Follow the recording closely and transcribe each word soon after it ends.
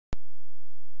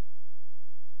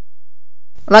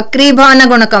వక్రీభవన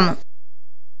గుణకము.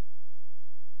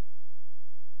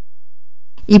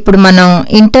 ఇప్పుడు మనం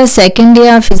inter second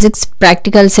year physics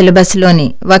practical సిలబస్లోని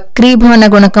వక్రీభవన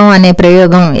గుణకం అనే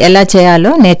ప్రయోగం ఎలా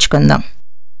చేయాలో నేర్చుకుందాం.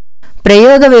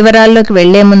 ప్రయోగ వివరాల్లోకి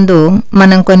వెళ్లే ముందు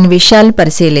మనం కొన్ని విషయాలు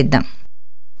పరిశీలిద్దాం.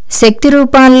 శక్తి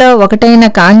రూపాల్లో ఒకటైన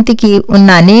కాంతికి ఉన్న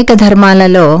అనేక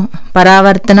ధర్మాలలో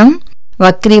పరావర్తనం,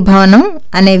 వక్రీభవనం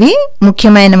అనేవి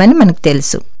ముఖ్యమైనవని మనకు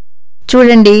తెలుసు.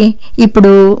 చూడండి,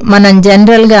 ఇప్పుడు మనం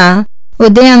జనరల్గా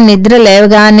ఉదయం నిద్ర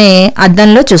లేవగానే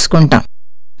అద్దంలో చూసుకుంటాం.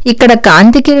 ఇక్కడ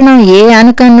కాంతి కిరణం ఏ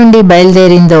ఆనకం నుండి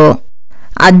బయలుదేరిందో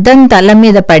అద్దం తల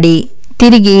మీద పడి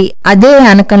తిరిగి అదే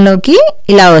ఆనకంలోకి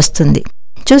ఇలా వస్తుంది.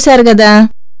 చూశారు కదా,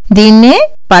 దీన్నే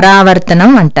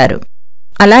పరావర్తనం అంటారు.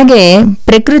 అలాగే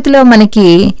ప్రకృతిలో మనకి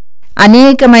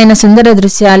అనేకమైన సుందర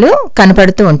దృశ్యాలు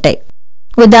కనపడుతూ ఉంటాయి.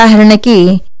 ఉదాహరణకి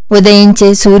ఉదయించే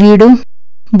సూర్యుడు,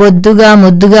 బొద్దుగా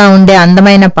ముద్దుగా ఉండే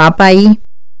అందమైన పాపాయి,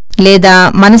 లేదా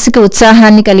మనసుకి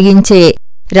ఉత్సాహాన్ని కలిగించే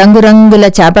రంగురంగుల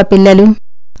చేపపిల్లలు.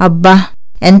 అబ్బా,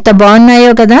 ఎంత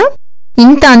బాగున్నాయో కదా!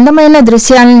 ఇంత అందమైన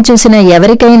దృశ్యాలను చూసిన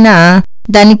ఎవరికైనా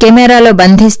దాని కెమెరాలో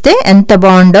బంధిస్తే ఎంత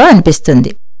బాగుండో అనిపిస్తుంది.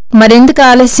 మరెందుకు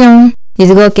ఆలస్యం?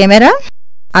 ఇదిగో కెమెరా,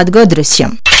 అదిగో దృశ్యం.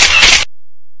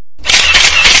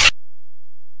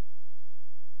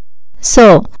 సో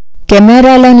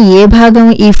కెమెరాలోని ఏ భాగం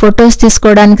ఈ ఫొటోస్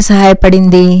తీసుకోవడానికి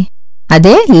సహాయపడింది?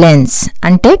 అదే లెన్స్,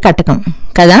 అంటే కటకం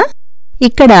కదా.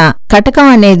 ఇక్కడ కటకం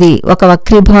అనేది ఒక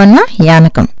వక్రీభవన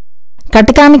యానకం.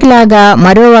 కటకానికి లాగా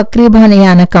మరో వక్రీభవన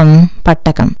యానకం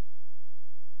పట్టకం.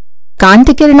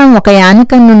 కాంతికిరణం ఒక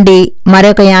యానకం నుండి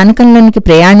మరొక యానకంలోనికి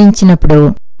ప్రయాణించినప్పుడు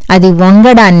అది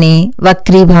వంగడాన్ని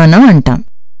వక్రీభవనం అంటాం.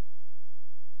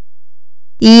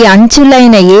 ఈ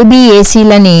అంచులైన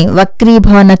ఏబిఏసీలని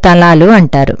వక్రీభవన తలాలు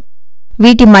అంటారు.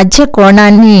 వీటి మధ్య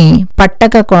కోణాన్ని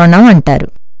పట్టక కోణం అంటారు.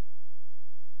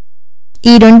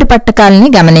 ఈ రెండు పట్టకాలని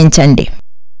గమనించండి.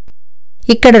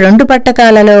 ఇక్కడ రెండు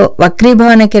పట్టకాలలో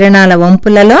వక్రీభవన కిరణాల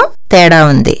వంపులలో తేడా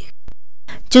ఉంది.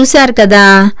 చూశారు కదా,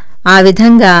 ఆ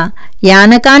విధంగా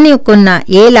యానకాన్ని కొన్న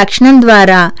ఏ లక్షణం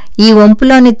ద్వారా ఈ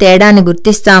వంపులోని తేడాన్ని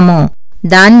గుర్తిస్తామో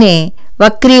దాన్నే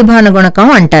వక్రీభవన గుణకం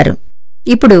అంటారు.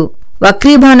 ఇప్పుడు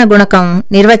వక్రీభవన గుణకం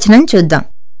నిర్వచనం చూద్దాం.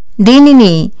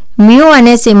 దీనిని మ్యూ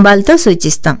అనే సింబాల్తో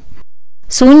సూచిస్తాం.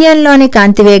 శూన్యంలోని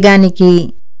కాంతివేగానికి,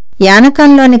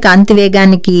 యానకంలోని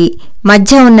కాంతివేగానికి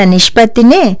మధ్య ఉన్న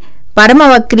నిష్పత్తినే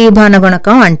పరమవక్రీభవన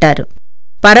గుణకం అంటారు.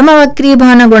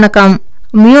 పరమవక్రీభవన గుణకం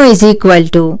మ్యూ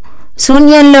 =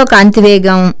 శూన్యంలో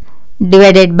కాంతివేగం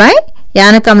డివైడెడ్ బై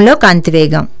యానకంలో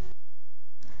కాంతివేగం.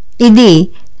 ఇది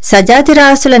సజాతి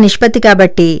రాశుల నిష్పత్తి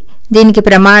కాబట్టి దీనికి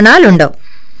ప్రమాణాలుండవు.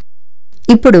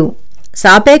 ఇప్పుడు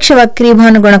సాపేక్ష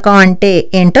వక్రీభవన గుణకం అంటే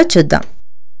ఏంటో చూద్దాం.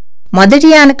 మొదటి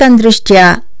యానకం దృష్ట్యా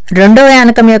రెండవ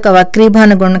యానకం యొక్క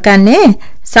వక్రీభవన గుణకాన్నే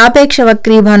సాపేక్ష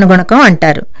వక్రీభవన గుణకం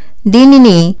అంటారు.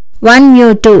 దీనిని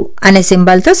 1μ2 అనే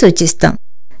సింబల్తో సూచిస్తాం.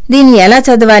 దీన్ని ఎలా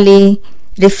చదవాలి?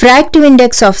 Refractive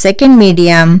index of second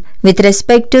medium with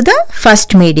respect to the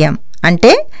first medium.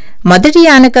 అంటే మొదటి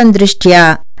యానకం దృష్ట్యా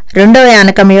రెండవ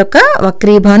యానకం యొక్క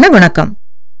వక్రీభవన గుణకం.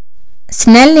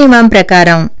 స్నెల్ నియమం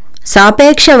ప్రకారం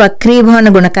సాపేక్ష వక్రీభవన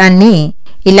గుణకాన్ని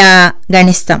ఇలా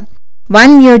గణిస్తాం.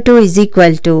 1μ2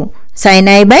 = sin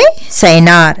I by sin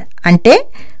R. అంటే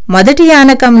మొదటి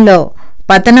యానకంలో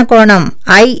పతన కోణం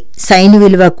I సైన్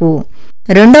విలువకు,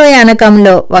 రెండవ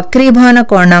యానకంలో వక్రీభవన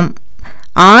కోణం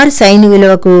R సైన్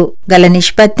విలువకు గల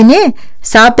నిష్పత్తినే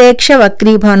సాపేక్ష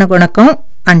వక్రీభవన గుణకం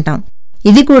అంటాం.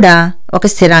 ఇది కూడా ఒక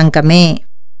స్థిరాంకమే.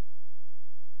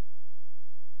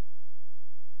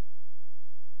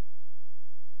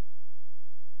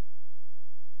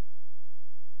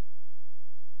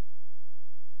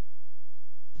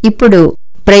 ఇప్పుడు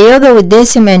ప్రయోగ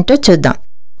ఉద్దేశ్యం ఏంటో చూద్దాం.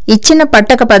 ఇచ్చిన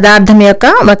పట్టక పదార్థం యొక్క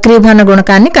వక్రీభవన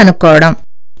గుణకాన్ని కనుక్కోవడం.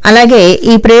 అలాగే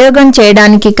ఈ ప్రయోగం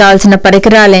చేయడానికి కావలసిన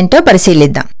పరికరాలేంటో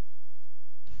పరిశీలిద్దాం.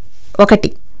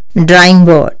 1. Drawing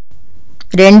board.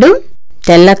 2.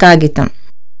 తెల్ల కాగితం.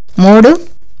 3.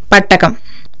 పట్టకం.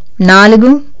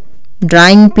 4.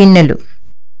 డ్రాయింగ్ పిన్నులు.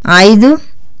 5.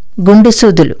 గుండు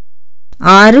సూదులు.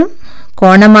 6.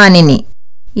 కోణమానిని.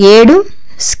 7.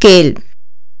 స్కేల్.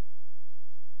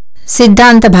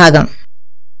 సిద్ధాంత భాగం.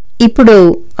 ఇప్పుడు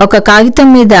ఒక కాగితం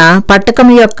మీద పట్టకం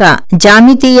యొక్క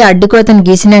జామితీయ అడ్డుకోతను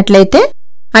గీసినట్లయితే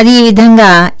అది ఈ విధంగా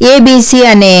ABC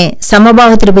అనే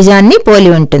సమబాహు త్రిభుజాన్ని పోలి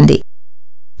ఉంటుంది.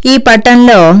 ఈ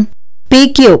పటంలో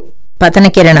PQ పతన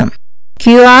కిరణం,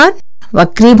 QR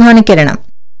వక్రీభవన కిరణం,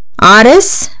 RS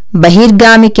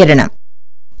బహిర్గామి కిరణం,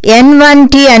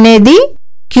 N1T అనేది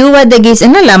Q వద్ద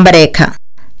గీసిన లంబరేఖ,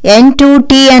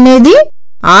 N2T అనేది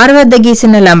R వద్ద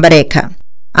గీసిన లంబరేఖ,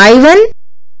 I1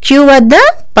 Q వద్ద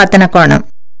పతన కోణం,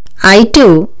 I2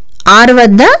 R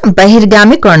వద్ద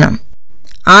బహిర్గామి కోణం,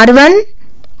 R1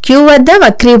 Q వద్ద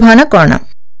వక్రీభవన కోణం,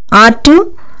 R2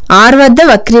 R వద్ద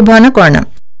వక్రీభవన కోణం,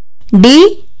 D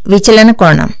విచలన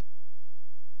కోణం.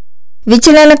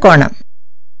 విచలన కోణం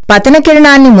పతన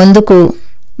కిరణాన్ని ముందుకు,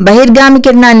 బహిర్గామి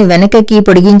కిరణాన్ని వెనకకి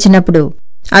పొడిగించినప్పుడు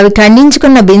అవి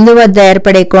ఖండించుకున్న బిందువు వద్ద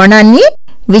ఏర్పడే కోణాన్ని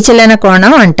విచలన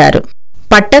కోణం అంటారు.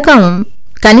 పట్టకం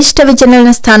కనిష్ట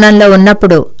విచలన స్థానంలో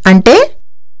ఉన్నప్పుడు, అంటే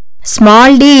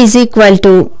స్మాల్ d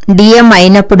dm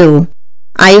అయినప్పుడు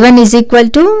I1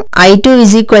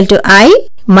 I2 I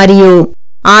మరియు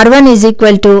R1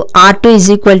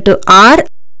 R2 R.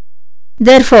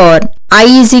 Therefore, I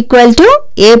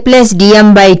A plus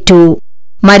dm/2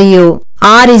 మరియు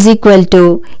R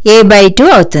A/2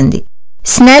 అవుతుంది.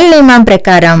 స్నెల్ నియమం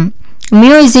ప్రకారం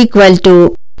mu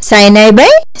sin I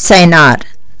by sin R,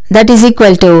 that is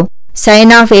equal to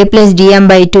sin of A plus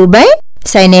dm/2 by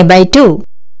sin A/2.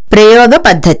 ప్రయోగ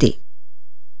పద్ధతి.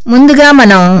 ముందుగా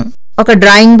మనం ఒక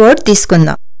డ్రాయింగ్ బోర్డ్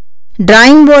తీసుకుందాం.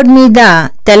 డ్రాయింగ్ బోర్డ్ మీద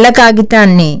తెల్ల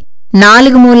కాగితాన్ని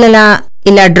 4 మూలలా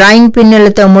ఇలా డ్రాయింగ్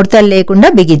పిన్నులతో ముడతలు లేకుండా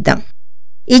బిగిద్దాం.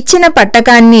 ఇచ్చిన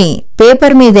పట్టకాన్ని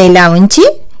పేపర్ మీద ఇలా ఉంచి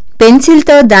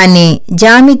పెన్సిల్తో దాన్ని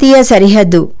జామితీయ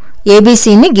సరిహద్దు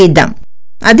ABCని గీద్దాం.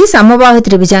 అది సమబాహు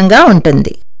త్రిభుజంగా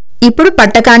ఉంటుంది. ఇప్పుడు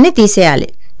పట్టకాన్ని తీసేయాలి.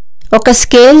 ఒక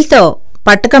స్కేల్తో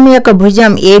పట్టకం యొక్క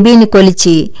భుజం ABని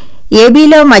కొలిచి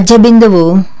ABలో మధ్య బిందువు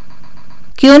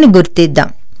Qని గుర్తిద్దాం.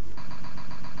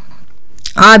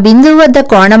 ఆ బిందువు వద్ద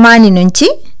కోణమాని నుంచి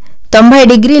 90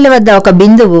 డిగ్రీల వద్ద ఒక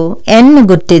బిందువు Nను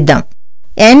గుర్తిద్దాం.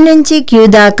 N నుంచి Q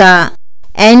దాకా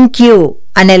NQ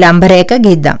అనే లంబరేఖ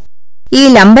గీద్దాం. ఈ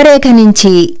లంబరేఖ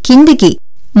నుంచి కిందికి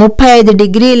 35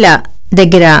 డిగ్రీల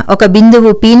దగ్గర ఒక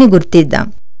బిందువు Pని గుర్తిద్దాం.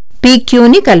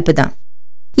 PQని కలుపుదాం.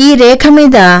 ఈ రేఖ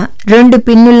మీద 2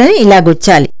 పిన్నులను ఇలా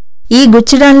గుచ్చాలి. ఈ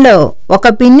గుచ్చడంలో ఒక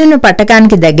పిన్నును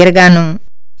పట్టకానికి దగ్గరగాను,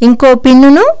 ఇంకో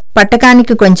పిన్నును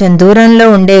పట్టకానికి కొంచెం దూరంలో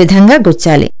ఉండే విధంగా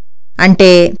గుచ్చాలి. అంటే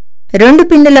 2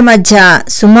 పిన్నుల మధ్య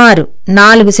సుమారు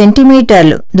 4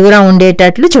 సెంటీమీటర్లు దూరం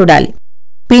ఉండేటట్లు చూడాలి.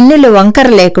 పిన్నులు వంకర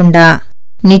లేకుండా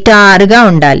నిటారుగా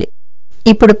ఉండాలి.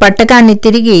 ఇప్పుడు పట్టకాన్ని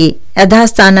తిరిగి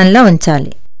యథాస్థానంలో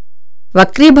ఉంచాలి.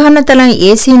 వక్రీభవన తలం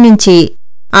AC నుంచి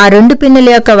ఆ 2 పిన్నుల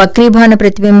యొక్క వక్రీభవన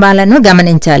ప్రతిబింబాలను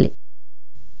గమనించాలి.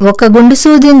 ఒక గుండు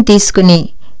సూదిని తీసుకుని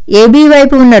AB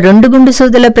వైపు ఉన్న 2 గుండు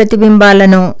సూదుల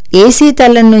ప్రతిబింబాలను AC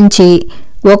తలం నుంచి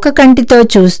ఒక కంటితో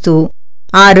చూస్తూ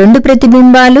ఆ 2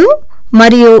 ప్రతిబింబాలు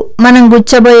మరియు మనం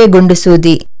గుచ్చబోయే గుండు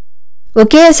సూది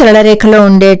ఒకే సరళరేఖలో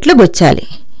ఉండేట్లు గుచ్చాలి.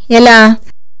 ఎలా?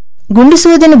 గుండు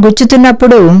సూదిని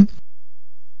గుచ్చుతున్నప్పుడు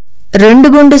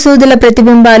 2 గుండు సూదుల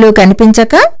ప్రతిబింబాలు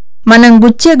కనిపించక మనం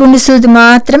గుచ్చే గుండు సూది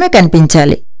మాత్రమే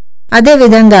కనిపించాలి.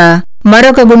 అదేవిధంగా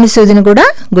మరొక గుండు సూదిని కూడా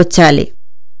గుచ్చాలి.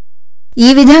 ఈ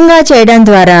విధంగా చేయడం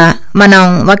ద్వారా మనం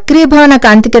వక్రీభవన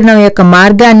కాంతికిరణం యొక్క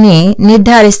మార్గాన్ని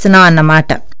నిర్ధారిస్తున్నాం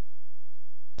అన్నమాట.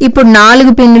 ఇప్పుడు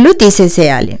 4 పిన్నులు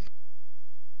తీసేసేయాలి.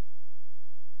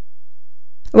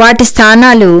 వాటి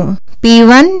స్థానాలు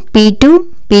P1, P2,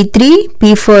 P3,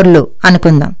 P4లు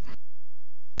అనుకుందాం.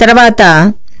 తర్వాత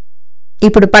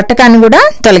ఇప్పుడు పట్టకాన్ని కూడా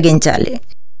తొలగించాలి.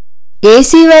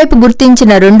 AC వైపు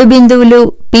గుర్తించిన 2 బిందువులు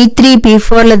P3,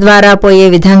 P4ల ద్వారా పోయే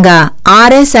విధంగా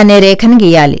RS అనే రేఖను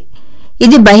గీయాలి.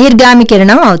 ఇది బహిర్గామి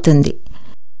కిరణం అవుతుంది.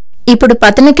 ఇప్పుడు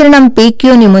పతన కిరణం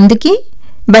PQని ముందుకి,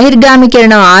 బహిర్గామి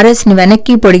కిరణం RSని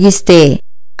వెనక్కి పొడిగిస్తే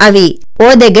అవి O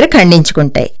దగ్గర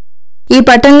ఖండించుకుంటాయి. ఈ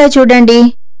పటంలో చూడండి,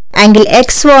 యాంగిల్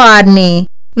XORని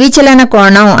విచలన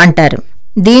కోణం అంటారు.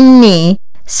 దీన్ని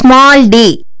స్మాల్ d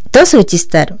తో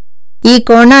సూచిస్తారు. ఈ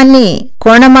కోణాన్ని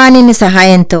కోణమానిని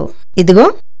సహాయంతో ఇదిగో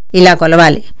ఇలా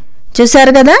కొలవాలి.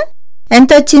 చూశారు కదా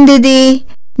ఎంతొచ్చింది? ఇది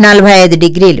 45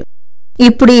 డిగ్రీలు.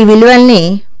 ఇప్పుడు ఈ విలువల్ని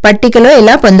పట్టికలో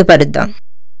ఇలా పొందుపరుద్దాం.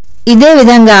 ఇదే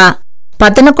విధంగా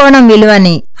పతన కోణం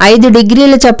విలువని 5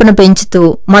 డిగ్రీల చొప్పున పెంచుతూ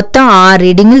మొత్తం 6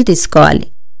 రీడింగులు తీసుకోవాలి.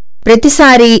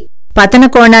 ప్రతిసారి పతన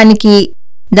కోణానికి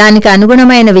దానికి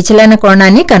అనుగుణమైన విచలన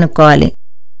కోణాన్ని కనుక్కోవాలి.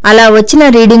 అలా వచ్చిన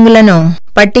రీడింగులను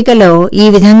పట్టికలో ఈ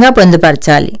విధంగా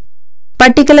పొందుపరచాలి.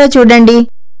 పట్టికలో చూడండి,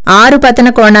 6 పతన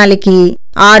కోణాలకి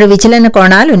 6 విచలన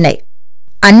కోణాలున్నాయి.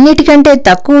 అన్నిటికంటే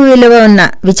తక్కువ విలువ ఉన్న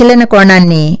విచలన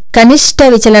కోణాన్ని కనిష్ట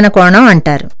విచలన కోణం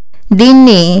అంటారు.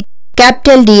 దీన్ని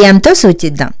క్యాపిటల్ DM తో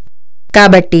సూచిద్దాం.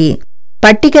 కాబట్టి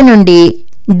పట్టిక నుండి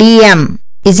DM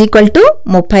 =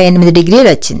 38 డిగ్రీలు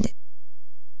వచ్చింది.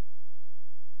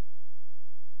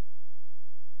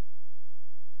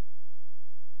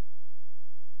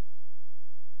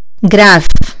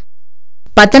 గ్రాఫ్.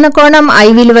 పతన కోణం I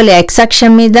విలువలు x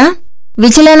అక్షం మీద,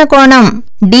 విచలన కోణం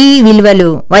D విలువలు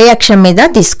y అక్షం మీద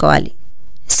తీసుకోవాలి.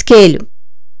 స్కేలు.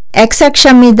 x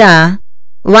అక్షం మీద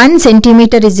 1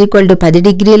 సెంటీమీటర్ = 10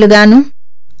 డిగ్రీలుగాను,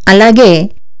 అలాగే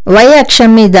y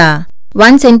అక్షం మీద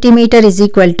 1 సెంటీమీటర్ =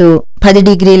 10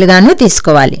 డిగ్రీలుగాను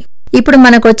తీసుకోవాలి. ఇప్పుడు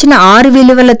మనకొచ్చిన 6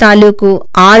 విలువల తాలూకు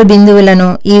 6 బిందువులను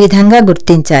ఈ విధంగా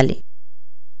గుర్తించాలి.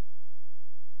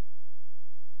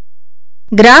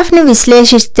 గ్రాఫ్ను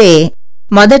విశ్లేషిస్తే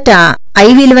మొదట I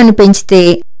విలువను పెంచితే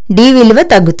D విలువ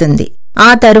తగ్గుతుంది. ఆ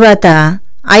తరువాత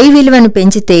I విలువను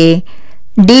పెంచితే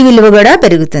D విలువ కూడా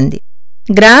పెరుగుతుంది.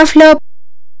 గ్రాఫ్లో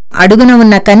అడుగున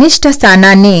ఉన్న కనిష్ట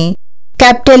స్థానాన్ని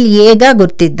క్యాపిటల్ Aగా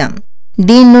గుర్తిద్దాం.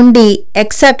 దీని నుండి X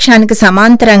అక్షానికి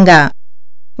సమాంతరంగా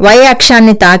Y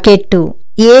అక్షాన్ని తాకేట్టు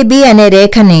AB అనే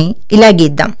రేఖని ఇలా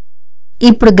గీద్దాం.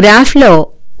 ఇప్పుడు గ్రాఫ్లో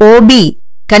OB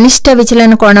కనిష్ట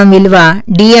విచలన కోణం విలువ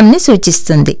DM ని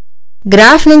సూచిస్తుంది.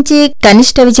 గ్రాఫ్ నుంచి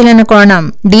కనిష్ట విచలన కోణం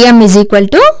DM =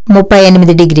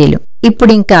 38 డిగ్రీలు.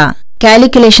 ఇప్పుడింకా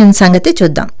క్యాలిక్యులేషన్ సంగతి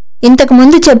చూద్దాం. ఇంతకు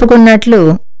ముందు చెప్పుకున్నట్లు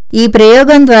ఈ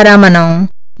ప్రయోగం ద్వారా మనం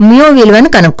మ్యూ విలువను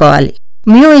కనుక్కోవాలి.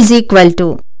 Mu =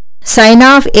 sin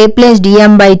of a plus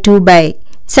dm/2 by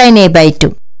sin a/2.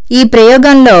 ఈ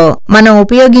ప్రయోగంలో మనం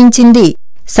ఉపయోగించింది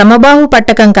సమబాహు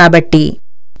పట్టకం కాబట్టి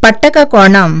పట్టక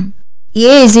కోణం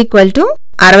A =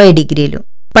 60 డిగ్రీలు.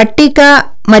 పట్టిక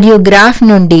మరియు గ్రాఫ్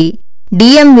నుండి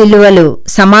DM విలువలు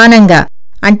సమానంగా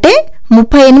అంటే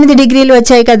 38 డిగ్రీలు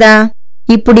వచ్చాయి కదా.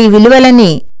 ఇప్పుడు ఈ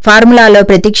విలువలని ఫార్ములాలో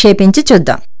ప్రతిక్షేపించి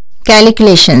చూద్దాం.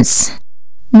 Calculations.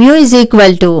 Mu =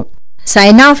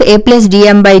 sin of a plus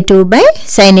dm/2 by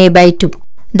sin a/2.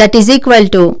 That is equal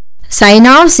to sin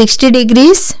of 60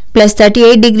 degrees plus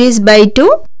 38 degrees by 2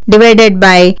 divided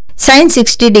by sin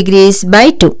 60 degrees by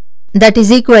 2. That is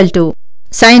equal to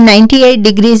sin 98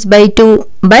 degrees by 2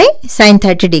 by sin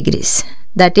 30 degrees.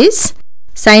 That is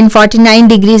sin 49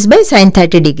 degrees by sin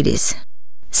 30 degrees.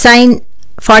 sin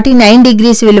 49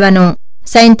 degrees విలువను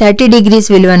sin 30 degrees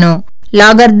విలువను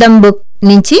logarithm book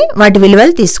నుంచి వాటి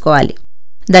విలువలు తీసుకోవాలి.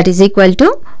 That is equal to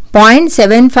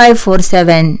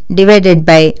 0.7547 divided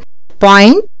by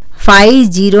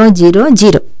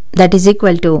 0.5000. That is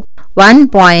equal to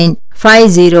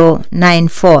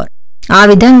 1.5094. ఆ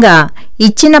విధంగా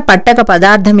ఇచ్చిన పట్టక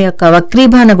పదార్థం యొక్క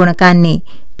వక్రీభవన గుణకాన్ని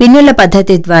పిన్నుల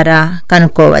పద్ధతి ద్వారా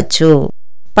కనుక్కోవచ్చు.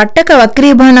 పట్టక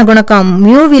వక్రీభవన గుణకం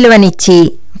మ్యూ విలువనిచ్చి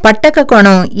పట్టక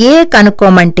కోణం ఏ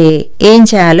కనుక్కోమంటే ఏం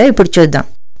చేయాలో ఇప్పుడు చూద్దాం.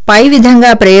 పై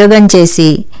విధంగా ప్రయోగం చేసి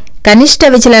కనిష్ట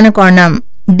విచలన కోణం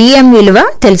DM విలువ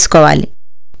తెలుసుకోవాలి.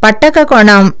 పట్టక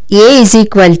కోణం A =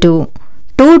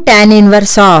 2 tan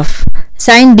inverse of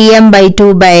sin dm/2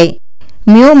 by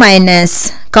mu minus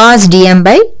cos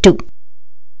dm/2.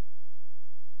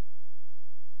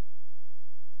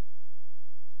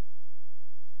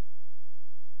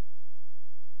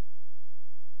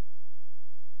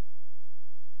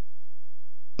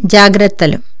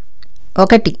 జాగ్రత్తలు.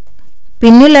 1.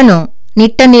 పిన్నులను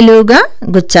నిట్ట నిలువుగా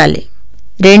గుచ్చాలి.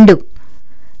 2.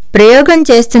 ప్రయోగం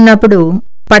చేస్తున్నప్పుడు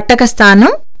పట్టక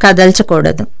స్థానం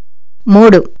కదల్చకూడదు.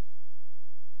 3.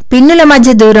 పిన్నుల మధ్య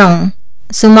దూరం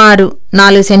సుమారు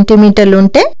 4 సెంటీమీటర్లు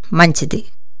ఉంటే మంచిది.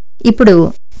 ఇప్పుడు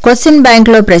క్వశ్చన్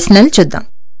బ్యాంక్లో ప్రశ్నలు చూద్దాం.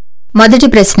 మొదటి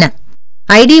ప్రశ్న.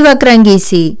 ఐడి వక్రం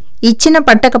గీసి ఇచ్చిన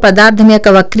పట్టక పదార్థం యొక్క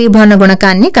వక్రీభవన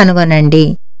గుణకాన్ని కనుగొనండి.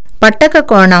 పట్టక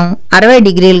కోణం 60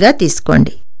 డిగ్రీలుగా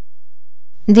తీసుకోండి.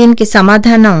 దీనికి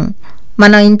సమాధానం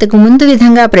మనం ఇంతకు ముందు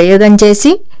విధంగా ప్రయోగం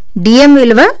చేసి DM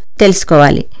విలువ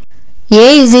తెలుసుకోవాలి. A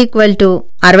 =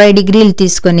 60 డిగ్రీలు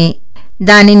తీసుకొని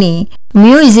దానిని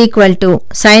mu =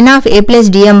 sin of a plus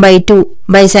dm/2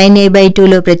 by sin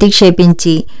a/2లో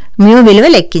ప్రతిక్షేపించి మ్యూ విలువ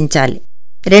లెక్కించాలి.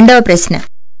 రెండవ ప్రశ్న.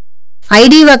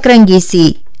 ఐడి వక్రం గీసి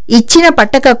ఇచ్చిన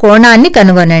పట్టక కోణాన్ని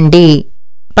కనుగొనండి.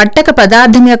 పట్టక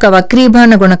పదార్థం యొక్క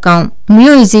వక్రీభవన గుణకం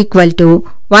మ్యూ =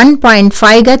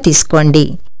 1.5గా తీసుకోండి.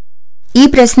 ఈ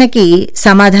ప్రశ్నకి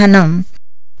సమాధానం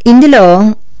ఇందులో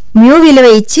మ్యూ విలువ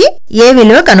ఇచ్చి ఏ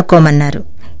విలువ కనుక్కోమన్నారు.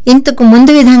 ఇంతకు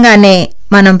ముందు విధంగానే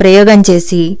మనం ప్రయోగం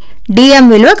చేసి DM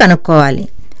విలువ కనుక్కోవాలి.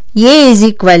 A =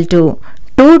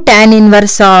 2 tan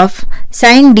inverse of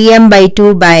sin dm/2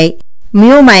 by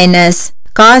mu minus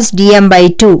cos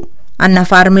dm/2 అన్న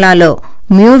ఫార్ములాలో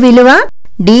మ్యూ విలువ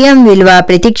DM విలువ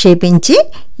ప్రతిక్షేపించి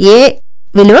ఏ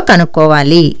విలువ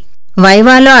కనుక్కోవాలి.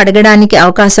 వైవాలో అడగడానికి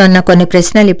అవకాశం ఉన్న కొన్ని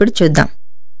ప్రశ్నలు ఇప్పుడు చూద్దాం.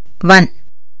 1.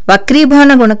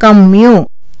 వక్రీభవన గుణకం మ్యూ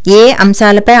ఏ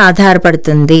అంశాలపై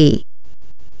ఆధారపడుతుంది?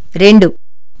 2.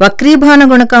 వక్రీభవన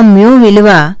గుణకం మ్యూ విలువ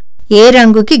ఏ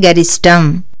రంగుకి గరిష్టం?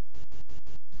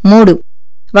 3.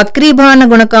 వక్రీభవన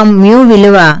గుణకం మ్యూ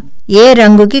విలువ ఏ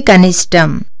రంగుకి కనిష్టం?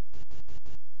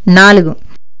 4.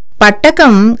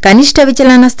 పట్టకం కనిష్ట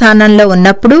విచలన స్థానంలో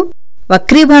ఉన్నప్పుడు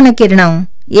వక్రీభవన కిరణం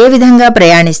ఏ విధంగా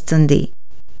ప్రయాణిస్తుంది?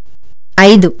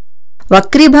 5.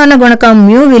 వక్రీభవన గుణకం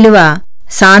మ్యూ విలువ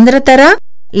సాంద్రతర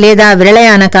లేదా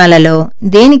విరళయానకాలలో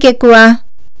దేనికెక్కువ?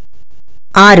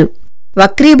 6.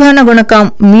 వక్రీభవన గుణకం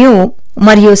మ్యూ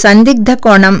మరియు సందిగ్ధ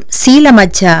కోణం Cల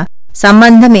మధ్య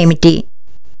సంబంధమేమిటి?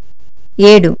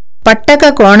 7. పట్టక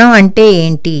కోణం అంటే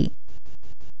ఏంటి?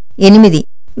 8.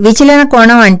 విచలన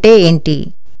కోణం అంటే ఏంటి?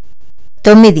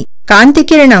 9. కాంతి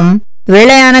కిరణం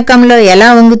వేళయానకంలో ఎలా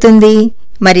వంగుతుంది,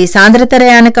 మరి సాంద్రతర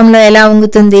యానకంలో ఎలా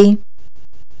వంగుతుంది?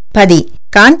 10.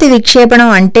 కాంతి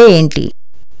విక్షేపణం అంటే ఏంటి?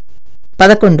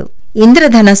 11.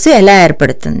 ఇంద్రధనస్సు ఎలా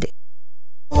ఏర్పడుతుంది?